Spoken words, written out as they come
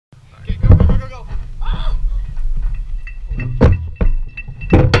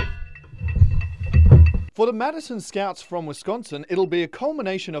For the Madison Scouts from Wisconsin, it'll be a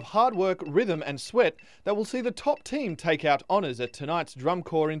culmination of hard work, rhythm and sweat that will see the top team take out honours at tonight's Drum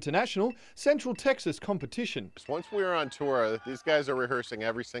Corps International Central Texas competition. Once we're on tour, these guys are rehearsing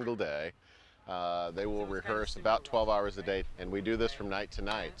every single day. They will rehearse about 12 hours a day, and we do this from night to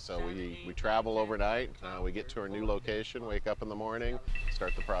night. So we travel overnight, we get to our new location, wake up in the morning,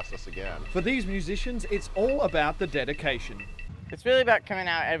 start the process again. For these musicians, it's all about the dedication. It's really about coming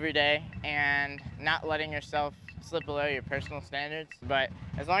out every day and not letting yourself slip below your personal standards. But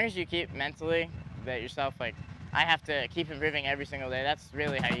as long as you keep mentally that yourself, like, I have to keep improving every single day, that's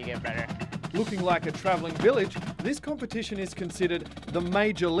really how you get better. Looking like a travelling village, this competition is considered the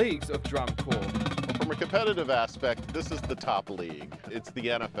major leagues of Drum Corps. From a competitive aspect, this is the top league. It's the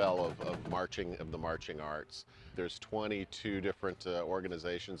NFL of the marching arts. There's 22 different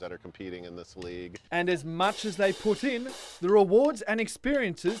organizations that are competing in this league. And as much as they put in, the rewards and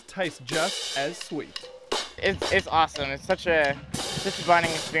experiences taste just as sweet. It's awesome. It's such a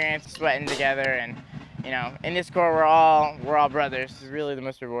bonding experience, sweating together, and you know, in this Corps we're all brothers. It's really the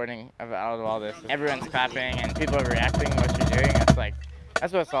most rewarding out of all this. Everyone's clapping and people are reacting to what you're doing.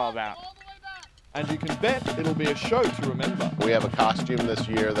 That's what it's all about. And you can bet it'll be a show to remember. We have a costume this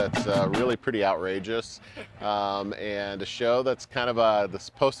year that's really pretty outrageous, and a show that's kind of this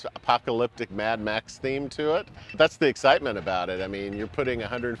post-apocalyptic Mad Max theme to it. That's the excitement about it. I mean, you're putting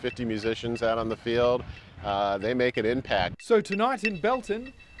 150 musicians out on the field. They make an impact. So tonight in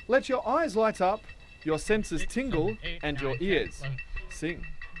Belton, let your eyes light up, your senses tingle, and your ears sing.